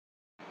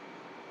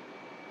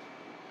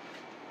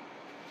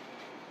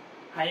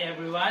Hi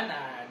everyone,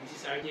 this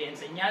is RJ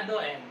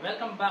Enseñado and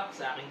welcome back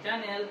sa aking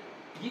channel,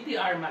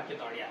 GTR Math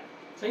Tutorial.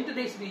 So in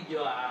today's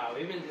video,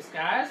 we will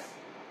discuss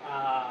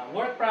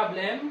work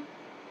problem.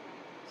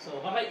 So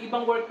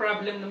kakaibang work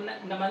problem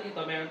naman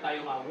ito, meron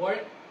tayong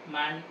work,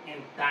 man,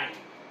 and time.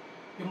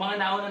 Yung mga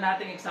nauna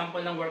nating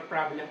example ng work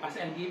problem, kasi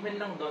ang given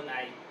lang doon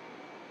ay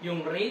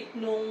yung rate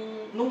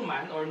nung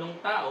man or nung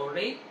tao,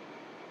 rate,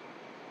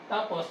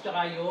 tapos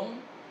tsaka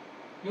yung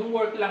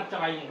work lang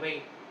tsaka yung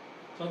rate.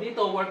 So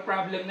dito, work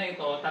problem na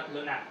ito,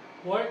 tatlo na.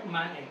 Work,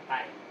 man, and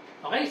time.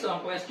 Okay, so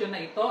ang question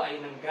na ito ay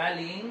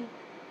nanggaling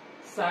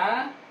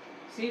sa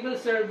Civil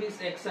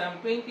Service Exam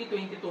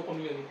 2022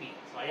 Community.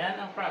 So ayan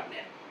ang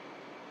problem.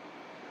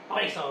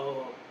 Okay,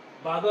 so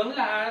bago ang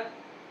lahat,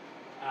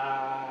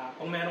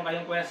 kung meron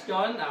kayong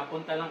question,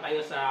 punta lang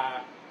kayo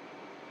sa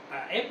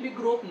FB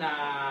group na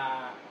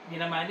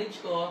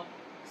minamanage ko,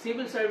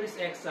 Civil Service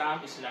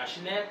Exam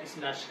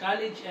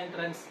 /let/college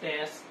entrance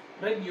test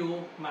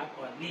review math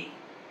only.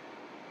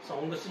 So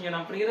kung gusto nyo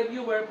ng free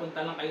reviewer,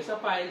 punta lang kayo sa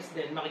files,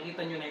 then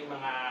makikita nyo na yung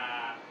mga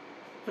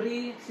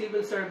free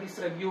civil service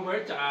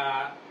reviewer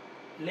tsaka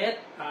let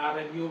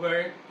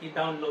reviewer,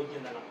 i-download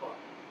nyo na lang po.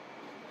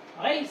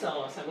 Okay,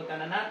 so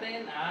sagutan na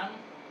natin ang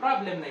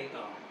problem na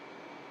ito.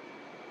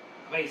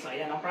 Okay, so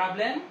ayan ang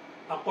problem.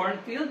 A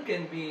cornfield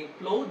can be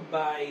plowed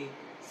by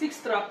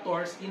 6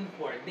 tractors in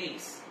 4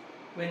 days.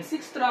 When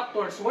 6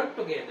 tractors work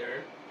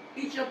together,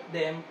 each of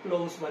them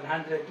plows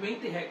 120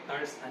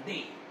 hectares a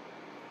day.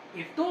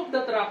 If 2 of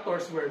the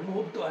tractors were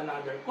moved to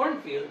another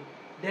cornfield,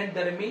 then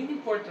the remaining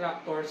 4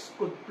 tractors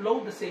could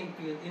plow the same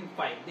field in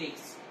 5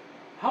 days.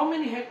 How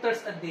many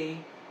hectares a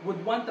day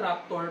would 1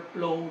 tractor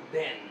plow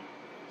then?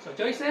 So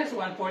choices,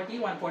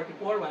 140,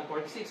 144,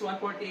 146,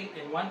 148,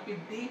 and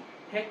 150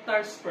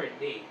 hectares per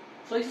day.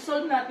 So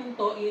isusolve natin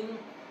to in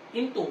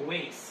 2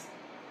 ways.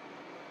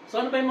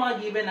 So ano ba yung mga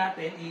given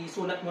natin?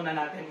 Isulat muna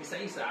natin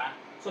isa-isa.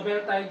 So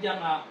meron tayo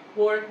diyang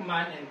work,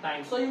 man, and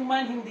time. So yung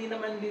man, hindi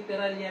naman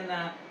literal yan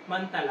na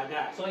man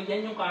talaga. So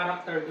yan yung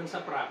character dun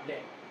sa problem.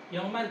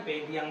 Yung man,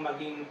 pwede yung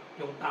maging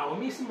yung tao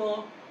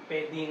mismo,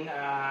 pwedeng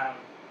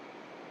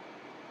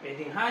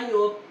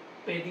hayop,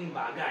 pwedeng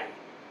bagay.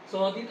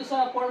 So dito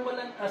sa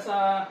formula,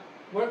 sa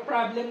work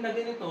problem na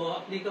ganito,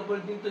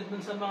 applicable din to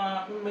dun sa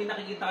mga, kung may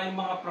nakikita kayong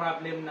mga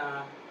problem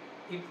na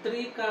if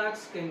 3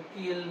 cats can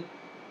kill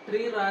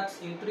 3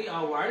 rats in 3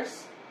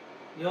 hours,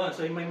 yun,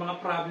 so may mga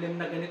problem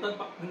na ganito,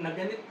 na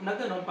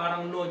ganun,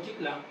 parang logic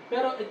lang.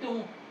 Pero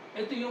ito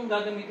yung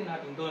gagamitin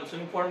natin doon. So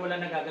yung formula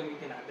na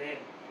gagamitin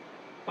natin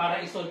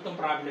para isolve tong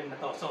problem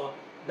na to. So,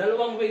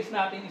 dalawang ways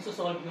natin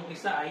isosolve. Yung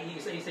isa ay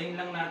iisa-isahin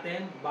lang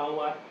natin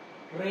bawat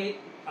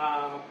rate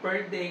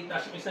per day.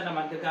 Tapos yung isa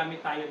naman,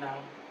 gagamit tayo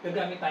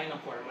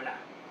ng formula.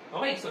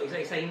 Okay, so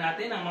isa-isahin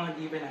natin ang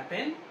mga given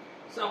natin.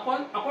 So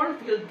a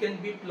cornfield can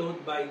be plowed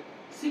by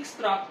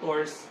 6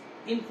 tractors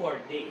in 4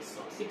 days.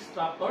 So, 6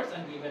 tractors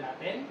ang given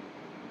natin.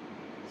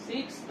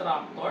 6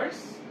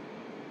 tractors.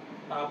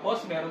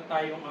 Tapos, meron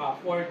tayong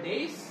 4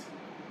 days.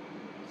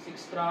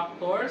 6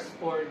 tractors,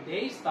 4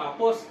 days.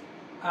 Tapos,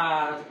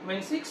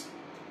 when 6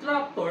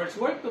 tractors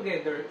work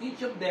together,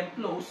 each of them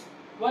plows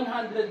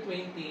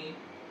 120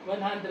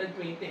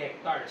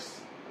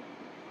 hectares.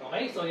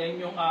 Okay? So, yan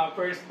yung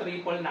first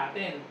triple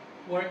natin.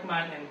 Work,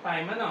 man, and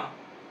time. Ano?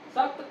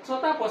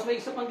 So, tapos, may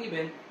isa pang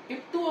given. If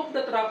 2 of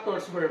the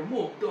tractors were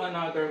moved to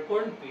another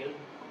cornfield,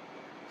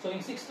 so yung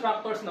 6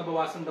 tractors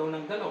nabawasan daw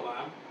ng 2,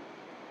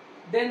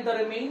 then the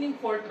remaining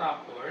 4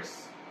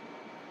 tractors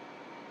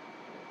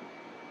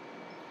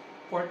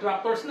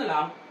na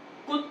lang,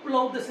 could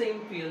plow the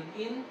same field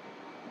in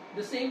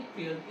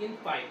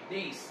 5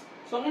 days.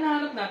 So ang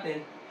hinahanap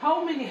natin,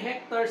 how many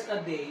hectares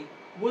a day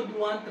would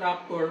 1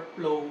 tractor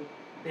plow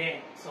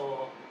then?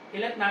 So,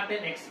 ilat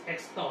natin x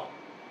to.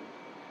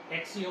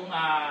 X yung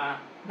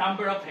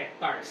number of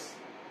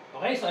hectares.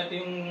 Okay, so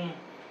ito yung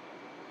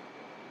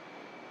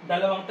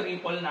dalawang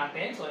triple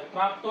natin. So,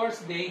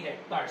 tractors, day,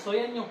 hectares. So,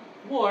 yan yung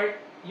work,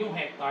 yung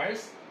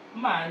hectares,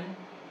 man,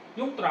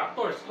 yung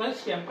tractors.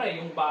 Kasi, syempre,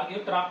 yung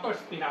tractors,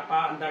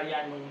 pinapaandar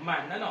yan yung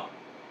man, ano?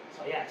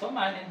 So, yan. So,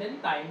 man, and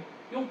then time,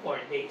 yung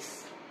 4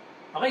 days.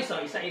 Okay, so,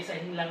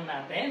 isa-isahin lang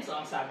natin. So,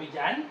 ang sabi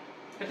dyan,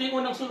 ito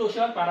yung unang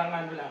solution, parang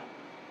ano lang.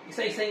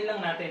 Isa-isahin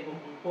lang natin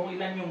kung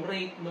ilan yung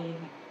rate nung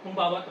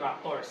bawat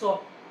tractor.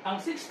 So,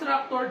 ang 6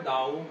 tractor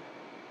daw,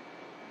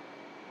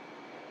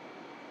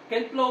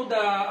 can plow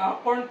the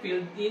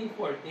cornfield in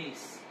 4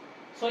 days.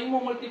 So,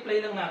 i-multiply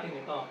lang natin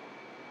ito.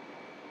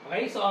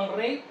 Okay? So, ang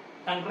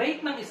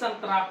rate ng isang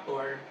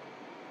tractor,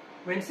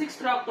 when 6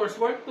 tractors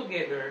work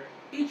together,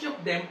 each of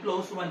them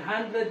plows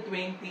 120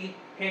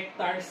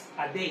 hectares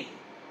a day.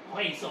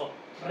 Okay? So,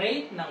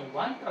 rate ng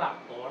 1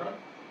 tractor,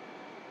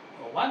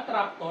 so 1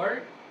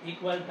 tractor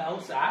equal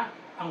daw sa,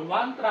 ang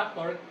 1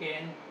 tractor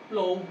can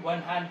plow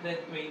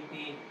 120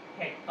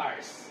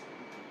 hectares.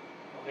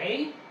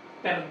 Okay?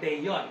 Per day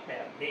yon,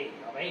 per day.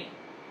 Okay?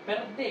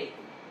 Per day.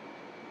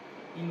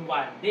 In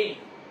 1 day.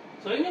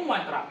 So, yun yung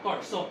 1 tractor.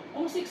 So,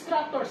 kung 6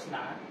 tractors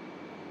na,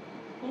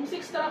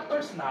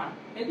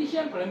 edi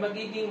syempre,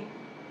 magiging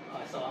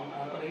So, ang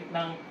rate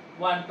ng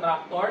 1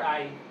 tractor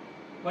ay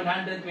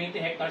 120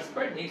 hectares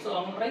per day. So,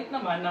 ang rate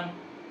naman ng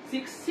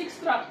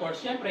 6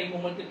 tractors, syempre,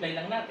 i-multiply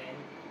lang natin,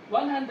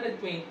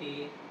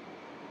 120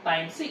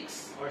 times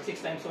 6, or 6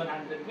 times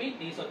 120.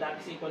 So, that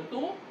is equal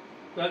to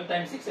 12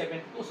 times 6,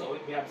 72. So,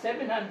 we have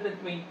 720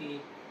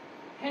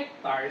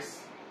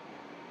 hectares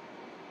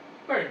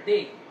per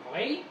day.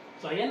 Okay?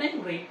 So, ayan na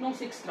yung rate ng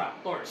 6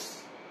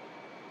 tractors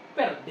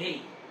per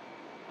day.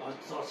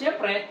 So,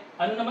 siyempre,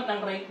 ano naman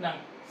ang rate ng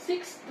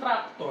 6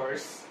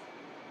 tractors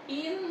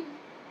in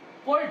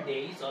 4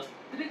 days? So,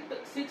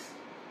 6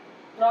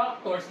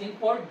 tractors in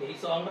 4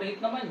 days. So, ang rate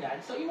naman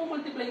yan, so,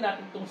 i-multiply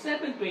natin itong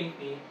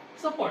 720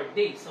 sa 4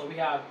 days. So, we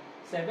have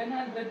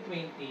 720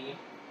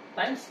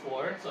 times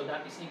 4. So,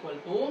 that is equal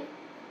to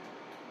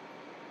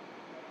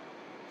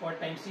 4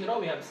 times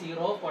 0, we have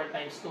 0. 4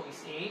 times 2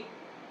 is 8.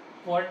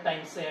 4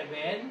 times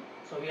 7,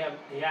 so we have,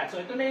 yeah. So,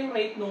 ito na yung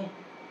rate nung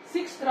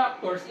 6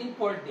 tractors in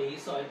 4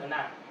 days. So, ito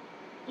na.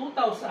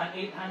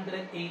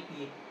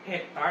 2,880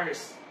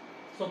 hectares.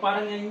 So,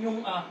 parang yan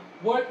yung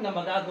work na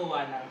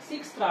magagawa ng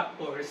 6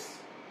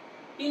 tractors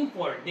in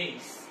 4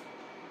 days.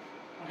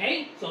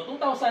 Okay? So,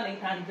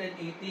 2,880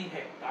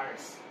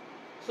 hectares.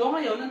 So,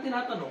 ngayon, ang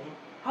tinatanong,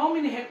 how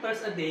many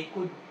hectares a day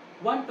could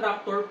 1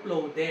 tractor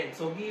plow then?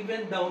 So,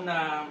 given daw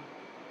na,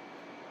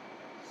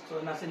 so,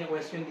 nasa yung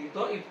question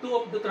dito, if 2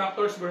 of the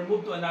tractors were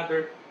moved to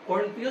another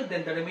cornfield,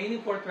 then the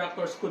remaining 4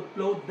 tractors could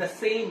plow the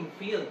same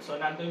field. So,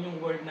 nandun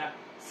yung word na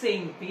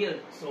same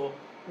field. So,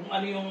 kung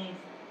ano yung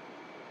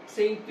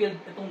same field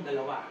itong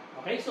dalawa.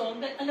 Okay? So,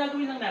 ang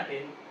gagawin lang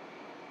natin,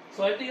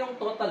 so, ito yung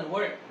total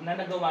work na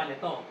nagawa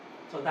nito.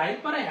 So, dahil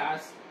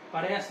parehas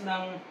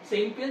ng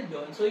same field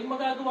yun, so, yung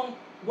magagawang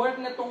work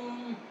na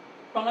itong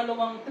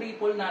pangalawang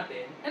triple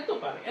natin, ito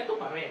pa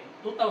rin,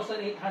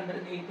 2,880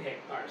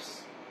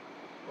 hectares.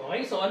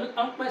 Okay, so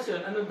ang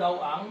question, ilan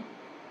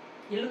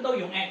daw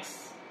yung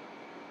X?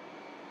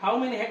 How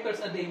many hectares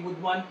a day would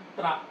 1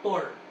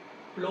 tractor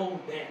plow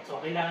then?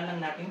 So, kailangan lang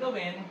natin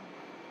gawin.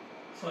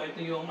 So, ito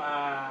yung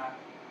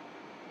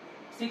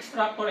 6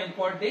 tractor in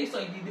 4 days.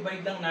 So,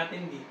 i-divide lang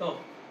natin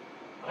dito.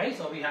 Okay,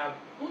 so we have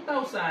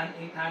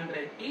 2,880.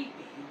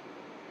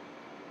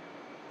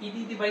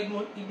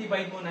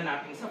 I-divide muna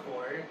natin sa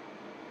 4.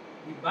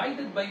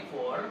 Divided by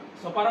 4.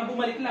 So, parang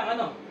bumalik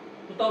lang,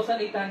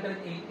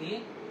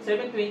 2,880.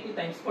 720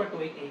 times 4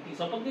 to 880.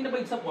 So, pag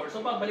dinivide sa 4,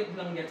 so, babalik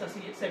lang yan sa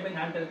 720.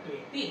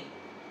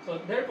 So,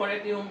 therefore,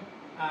 ito yung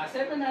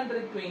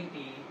 720.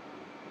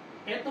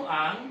 Ito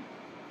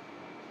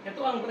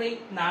ang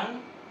rate ng,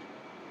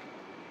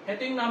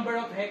 ito yung number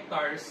of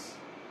hectares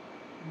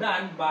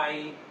done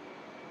by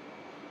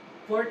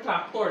 4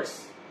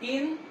 tractors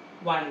in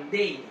 1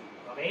 day.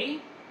 Okay?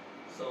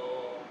 So,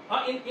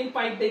 in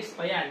 5 days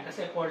pa yan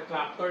kasi 4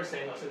 tractors.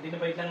 So,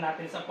 dinivide lang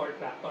natin sa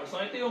 4 tractors. So,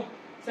 ito yung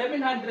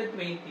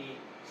 720.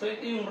 So,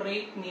 ito yung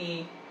rate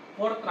ni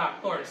 4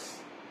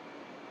 tractors.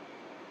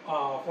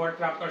 4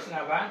 tractors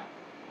nga ba?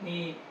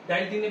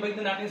 Dahil dinivide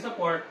na natin sa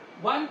 4,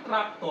 1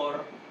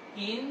 tractor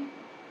in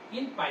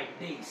 5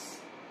 days.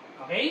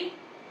 Okay?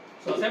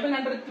 So,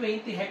 720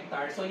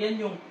 hectares. So, yan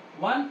yung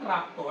 1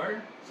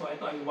 tractor. So,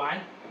 ito ay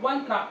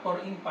 1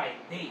 tractor in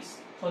 5 days.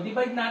 So,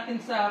 divide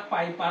natin sa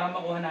 5 para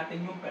makuha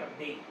natin yung per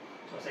day.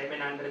 So,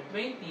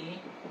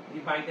 720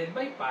 divided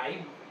by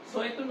 5.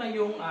 So, ito na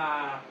yung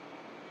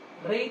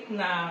rate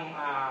ng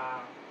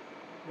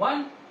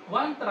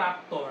 1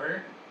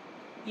 tractor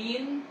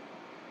in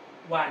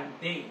 1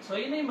 day. So,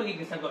 yun na yung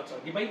magiging sagot.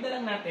 So, divide na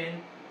lang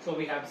natin. So,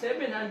 we have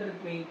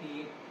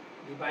 720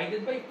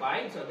 divided by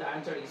 5. So, the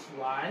answer is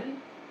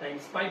 1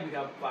 times 5. We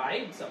have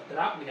 5.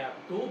 Subtract. We have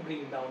 2.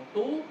 Bring down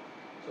 2.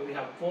 So, we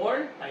have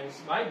 4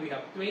 times 5. We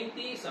have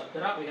 20.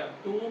 Subtract. We have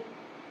 2.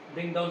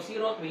 Bring down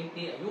 0. 20.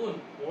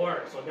 Ayun.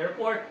 4. So,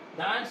 therefore,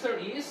 the answer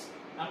is,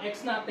 ang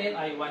X natin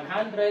ay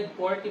 144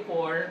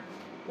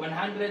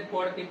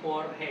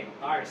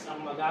 hectares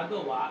ang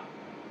magagawa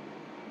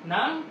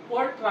ng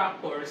 4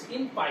 tractors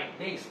in 5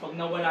 days. Pag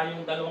nawala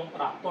yung 2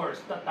 tractors,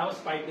 tapos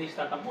 5 days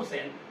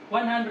tatapusin,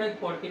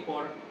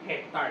 144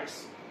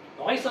 hectares.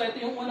 Okay, so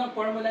ito yung unang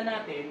formula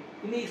natin.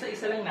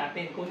 Iniisa-isa lang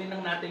natin. Kunin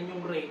lang natin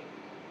yung rate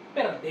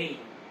per day.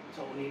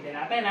 So, ulitin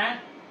natin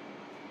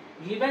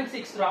Given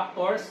 6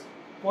 tractors,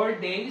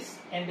 4 days,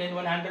 and then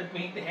 120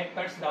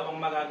 hectares daw ang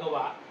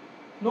magagawa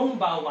nung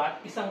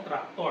bawat isang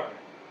tractor.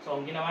 So,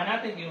 ang ginawa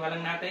natin, kinuha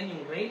lang natin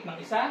yung rate ng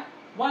isa.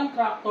 1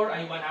 tractor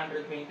ay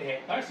 120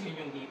 hectares, yun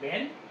yung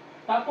given.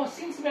 Tapos,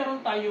 since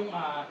meron tayong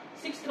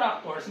 6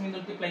 tractors,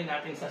 minultiply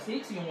natin sa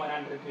 6, yung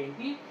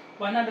 120.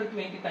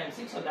 120 times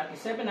 6, so that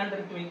is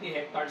 720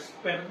 hectares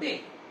per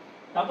day.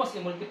 Tapos,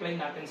 i-multiply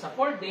natin sa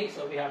 4 days,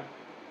 so we have,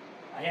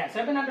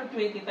 720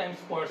 times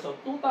 4, so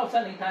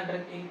 2,880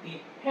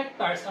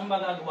 hectares ang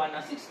magagawa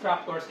ng 6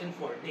 tractors in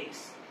 4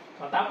 days.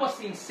 So, tapos,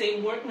 since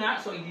same work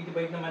nga, so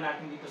i-divide naman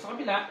natin dito sa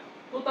kabila,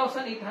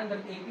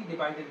 2,880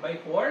 divided by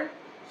 4.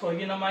 So,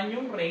 yun naman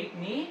yung rate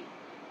ni,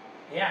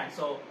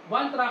 so,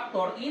 1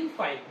 tractor in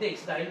 5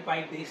 days dahil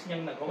 5 days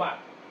niyang nagawa.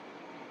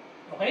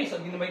 Okay,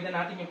 so, dinivide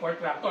na natin yung 4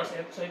 tractors.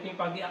 So, ito yung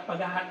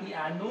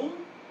paghahatian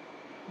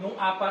nung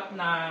apat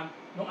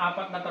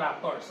na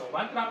tractor. So,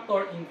 1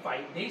 tractor in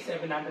 5 days,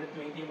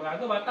 720 yung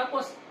magagawa.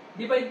 Tapos,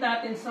 divide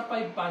natin sa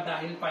 5 pa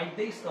dahil 5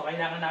 days to,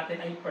 kailangan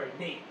natin ay per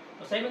day.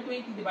 So,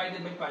 720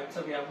 divided by 5.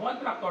 So, we have 1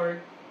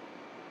 tractor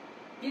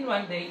in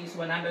 1 day is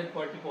 144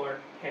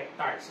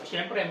 hectares. So,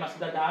 syempre, mas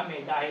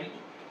dadami dahil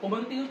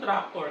kumunti yung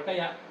tractor,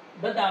 kaya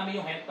dadami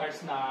yung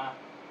hectares na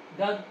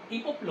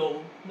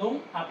ipoplow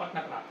nung apat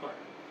na tractor.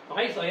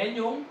 Okay, so ayan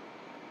yung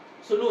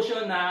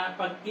solution na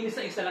pag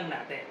inisa-isa lang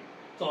natin.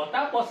 So,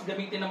 tapos,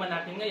 gamitin naman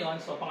natin ngayon.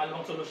 So,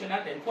 pangalawang solution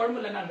natin,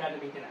 formula na ang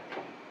gagamitin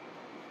natin.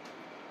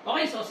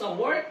 Okay, so sa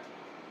work,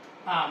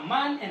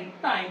 man and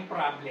time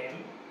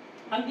problem,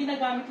 ang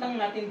ginagamit lang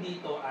natin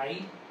dito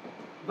ay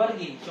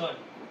variation.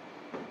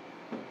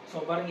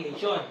 So,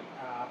 variation.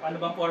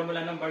 Paano bang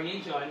formula ng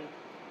variation?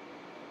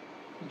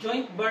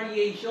 Joint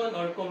variation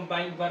or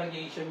combined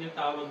variation yung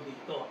tawag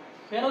dito.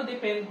 Pero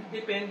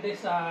depende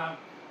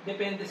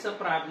sa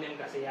problem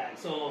kasi yan.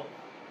 So,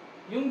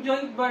 yung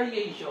joint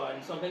variation,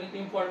 so ganito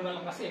yung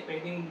formula kasi,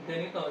 pwedeng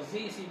ganito,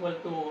 z is equal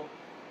to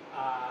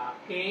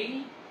k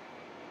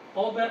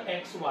over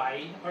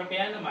xy, or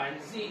kaya naman,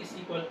 z is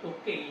equal to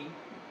k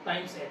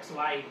times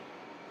xy.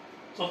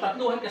 So,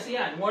 tatluhan kasi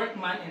yan, work,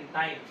 man, and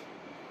time.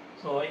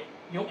 So,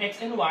 yung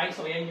x and y,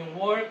 so yan yung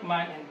work,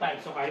 man, and time.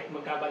 So, kahit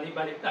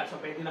magkabalik-baliktad, so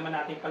pwede naman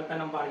natin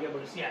palitan ng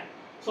variables yan.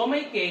 So,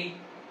 may k,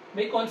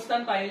 may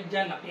constant tayo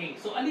dyan na k.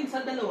 So, alin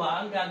sa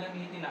dalawa ang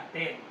gagamitin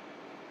natin?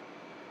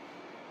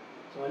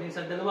 So, alin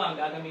sa dalawa ang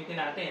gagamitin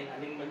natin?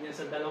 Alin man yan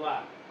sa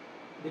dalawa?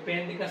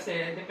 Depende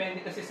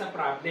kasi sa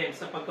problem,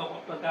 sa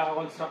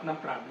pagkakakonstruct ng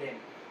problem.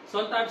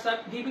 So,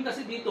 given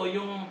kasi dito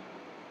yung,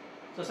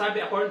 so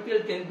sabi, a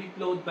cornfield can be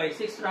plowed by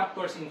 6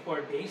 tractors in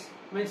 4 days.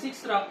 When 6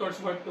 tractors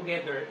work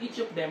together,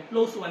 each of them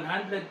plows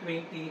 120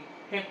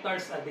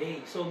 hectares a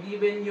day. So,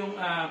 given yung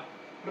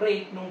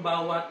rate nung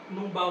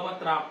bawat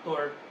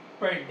tractor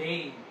per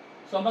day.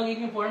 So,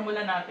 magiging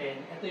formula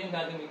natin, ito yung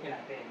gagamitin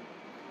natin.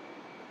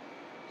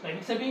 So,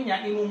 ibig sabihin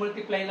niya,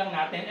 i-multiply lang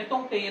natin.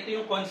 Itong K, ito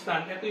yung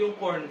constant, ito yung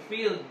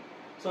cornfield.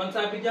 So, ang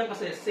sabi diyan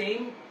kasi,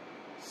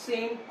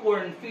 same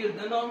cornfield,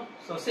 ano?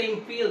 So,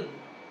 same field.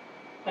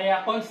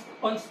 Kaya,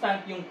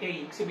 constant yung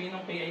K. Ibig sabihin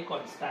ng K ay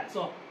constant.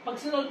 So, pag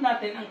sinulot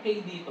natin ang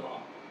K dito,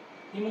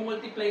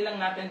 i-multiply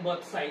lang natin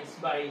both sides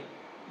by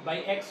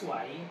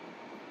XY.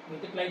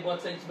 Multiply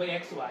both sides by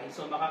XY.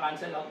 So,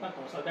 maka-cancel out na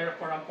to. So,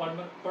 therefore, ang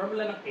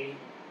formula ng K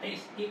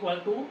is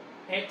equal to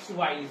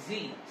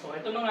XYZ. So,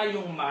 ito na nga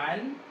yung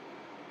man,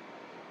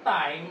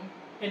 time,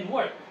 and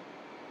work.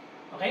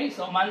 Okay?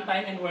 So, man,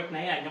 time, and work na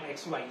yan, yung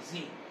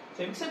XYZ.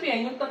 So, ibig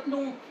sabihin,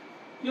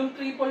 yung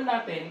triple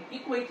natin,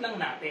 equate lang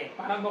natin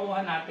para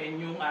makuha natin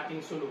yung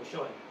ating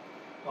solution.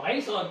 Okay?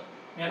 So,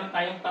 meron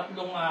tayong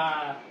tatlong,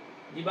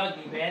 di ba,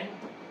 given?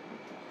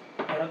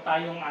 Meron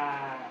tayong,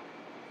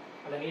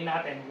 alagay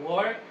natin,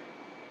 work,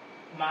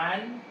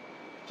 man,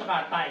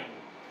 tsaka time.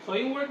 So,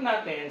 yung work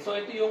natin, so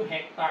ito yung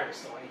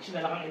hectares. So, H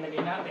na lang ang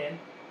ilagay natin,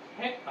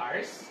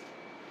 hectares.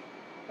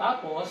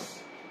 Tapos,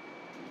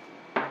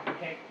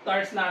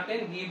 hectares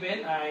natin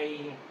given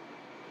ay,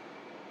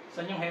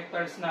 saan yung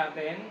hectares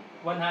natin?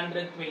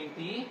 120.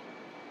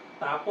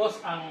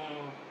 Tapos, ang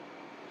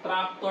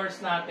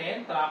tractors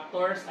natin,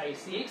 tractors ay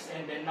 6,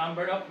 and then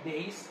number of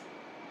days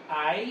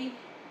ay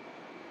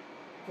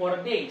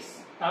 4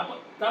 days.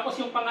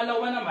 Tapos yung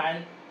pangalawa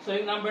naman, so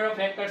yung number of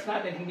hectares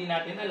natin, hindi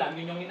natin alam,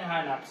 yun yung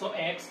hinahanap. So,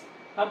 X.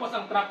 Tapos,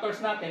 ang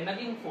tractors natin,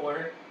 naging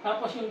 4.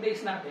 Tapos, yung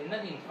days natin,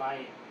 naging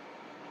 5.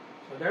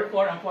 So,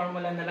 therefore, ang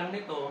formula na lang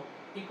nito,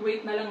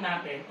 equate na lang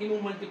natin,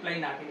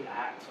 i-multiply natin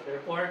lahat. So,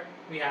 therefore,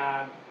 we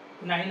have,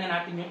 unahin na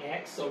natin yung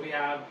x. So, we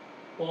have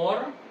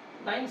 4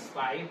 times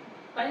 5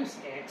 times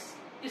x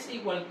is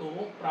equal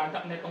to,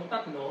 product na itong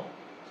tatlo.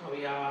 So,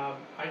 we have,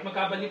 kahit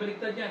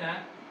magkabali-baliktad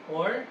yan,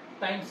 4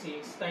 times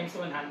 6 times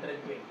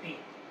 120.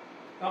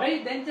 Okay,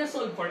 then just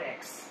solve for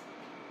x.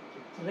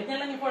 So, ganyan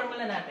lang yung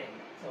formula natin.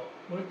 So,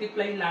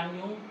 multiply lang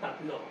yung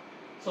tatlo.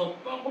 So,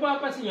 kung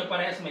mapapansin nyo,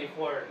 parehas may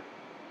 4.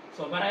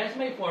 So, parehas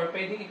may 4,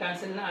 pwedeng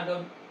i-cancel na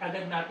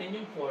agad natin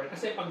yung 4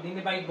 kasi pag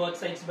dinivide both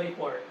sides by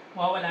 4,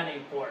 mawawala na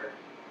yung 4.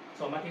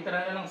 So,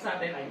 matitira na lang sa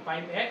atin ay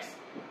 5x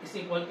is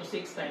equal to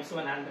 6 times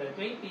 120.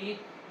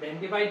 Then,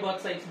 divide both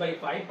sides by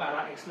 5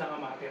 para x lang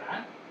ang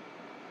matira.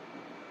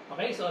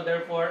 Okay, so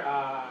therefore,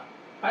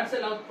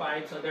 cancel out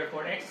 5. So,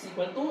 therefore, x is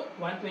equal to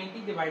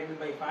 120 divided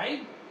by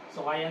 5.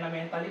 So, kaya na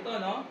mental ito,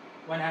 no?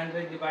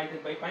 100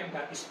 divided by 5,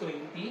 that is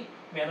 20.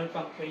 Meron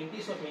pang 20,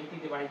 so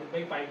 20 divided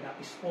by 5, that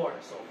is 4.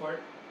 So,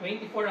 for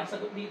 24 ang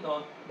sagot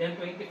dito, then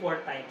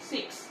 24 times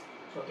 6.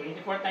 So,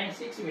 24 times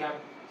 6, we have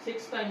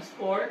 6 times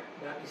 4,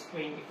 that is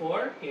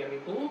 24,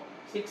 carry 2.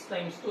 6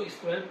 times 2 is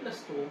 12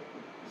 plus 2.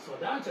 So,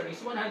 the answer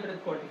is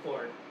 144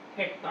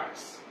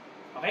 hectares.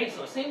 Okay,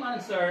 so same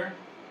answer.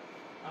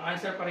 Ang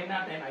answer pa rin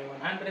natin ay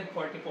 144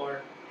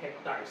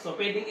 hectares. So,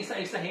 pwedeng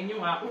isa-isahin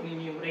yung kunin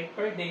yung rate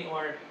per day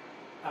or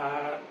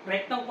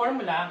rate ng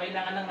formula,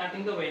 kailangan lang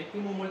natin gawin,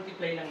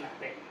 i-multiply lang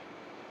natin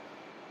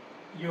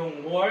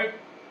yung work,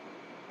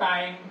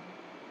 time,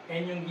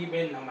 and yung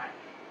given naman.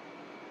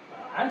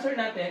 Answer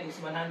natin is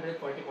 144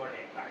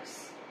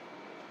 hectares.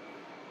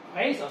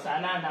 Okay, so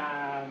sana na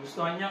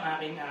gustuhan nyo ang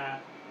aking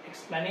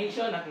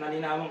explanation at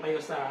nalinawan kayo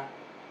sa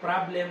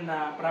problem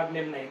na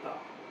ito.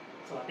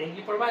 So, thank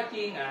you for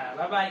watching.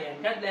 Bye-bye and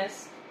God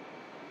bless.